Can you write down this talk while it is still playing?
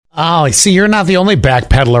Oh, see, you're not the only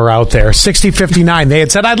backpedaler out there. 6059, they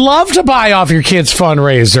had said, I'd love to buy off your kids'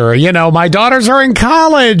 fundraiser. You know, my daughters are in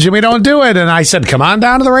college and we don't do it. And I said, come on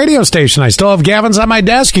down to the radio station. I still have Gavin's on my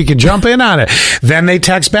desk. You can jump in on it. Then they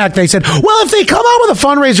text back. They said, well, if they come out with a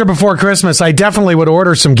fundraiser before Christmas, I definitely would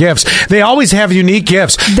order some gifts. They always have unique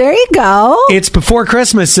gifts. There you go. It's before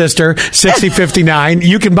Christmas, sister. 6059.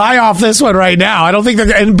 You can buy off this one right now. I don't think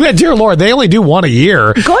they're, and dear Lord, they only do one a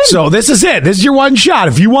year. So this is it. This is your one shot.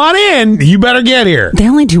 If you want in, you better get here. They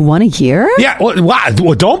only do one a year? Yeah,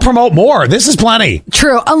 well, don't promote more. This is plenty.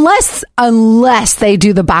 True, unless they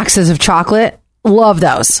do the boxes of chocolate. Love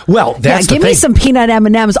those. Well, that's give me some peanut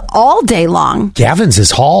M&Ms all day long. Gavin's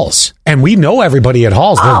is Halls, and we know everybody at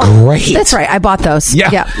Halls. They're great. That's right. I bought those.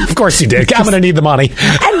 Yeah. Of course you did. I'm going to need the money.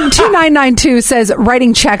 And 2992 says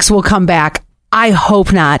writing checks will come back. I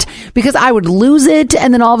hope not, because I would lose it,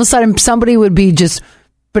 and then all of a sudden somebody would be just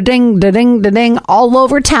ba-ding, da-ding, da-ding, all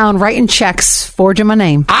over town writing checks, forging my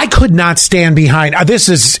name. I could not stand behind. This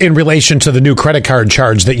is in relation to the new credit card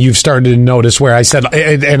charge that you've started to notice, where I said,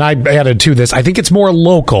 and I added to this, I think it's more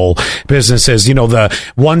local businesses, you know, the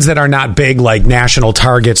ones that are not big, like national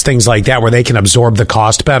Targets, things like that, where they can absorb the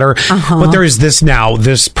cost better. But there is this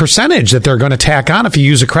percentage that they're going to tack on if you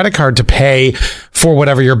use a credit card to pay for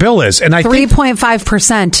whatever your bill is. And I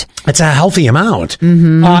 3.5%. It's a healthy amount.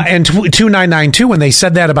 And 2992, when they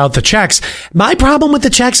said that about the checks, my problem with the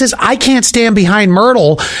checks is I can't stand behind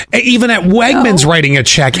Myrtle, even at Wegmans, writing a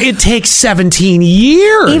check. It takes 17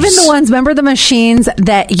 years. Even the ones, remember the machines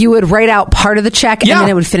that you would write out part of the check and then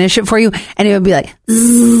it would finish it for you, and it would be like,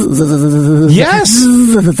 yes.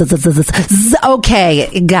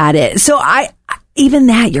 Okay, got it. So even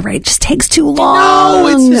that, you're right, just takes too long. No,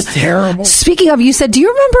 it's just terrible. Speaking of, you said, do you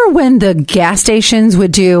remember when the gas stations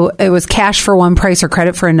would do, it was cash for one price or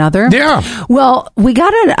credit for another? Yeah. Well, we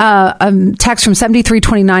got a text from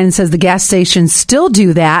 7329 and says the gas stations still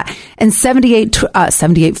do that. And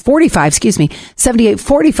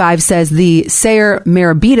 7845 says the Sayer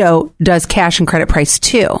Marabito does cash and credit price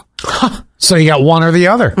too. So you got one or the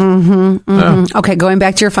other. Okay, going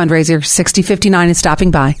back to your fundraiser, 6059 is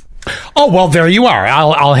stopping by. Oh, well, there you are.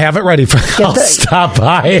 I'll have it ready for stop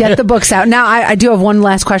by. Get the books out. Now, I do have one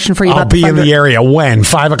last question for you. I'll be in the area when?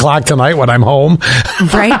 5 o'clock tonight when I'm home?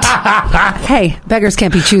 Right? Hey, beggars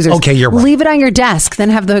can't be choosers. Okay, you're right. Leave it on your desk.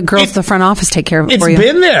 Then have the girls at the front office take care of it for you. It's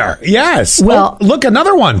been there. Yes. Well, look,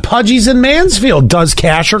 another one. Pudgy's in Mansfield does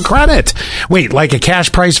cash or credit. Wait, like a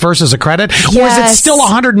cash price versus a credit? Yes. Or is it still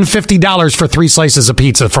 $150 for 3 slices of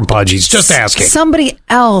pizza from Pudgy's? Just asking. Somebody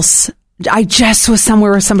else... I just was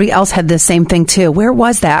somewhere where somebody else had the same thing too. Where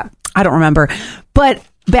was that? I don't remember. But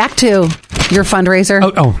back to your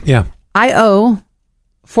fundraiser. Oh yeah. I owe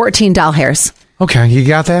 14 doll hairs. Okay, you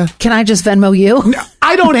got that? Can I just Venmo you? No,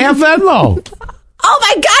 I don't have Venmo. Oh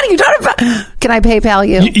my God, you don't have... Can I PayPal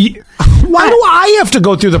you? Why do I have to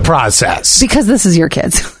go through the process? Because this is your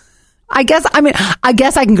kids. I guess I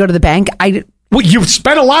can go to the bank. Well, you've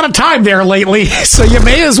spent a lot of time there lately, so you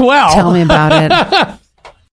may as well. Tell me about it.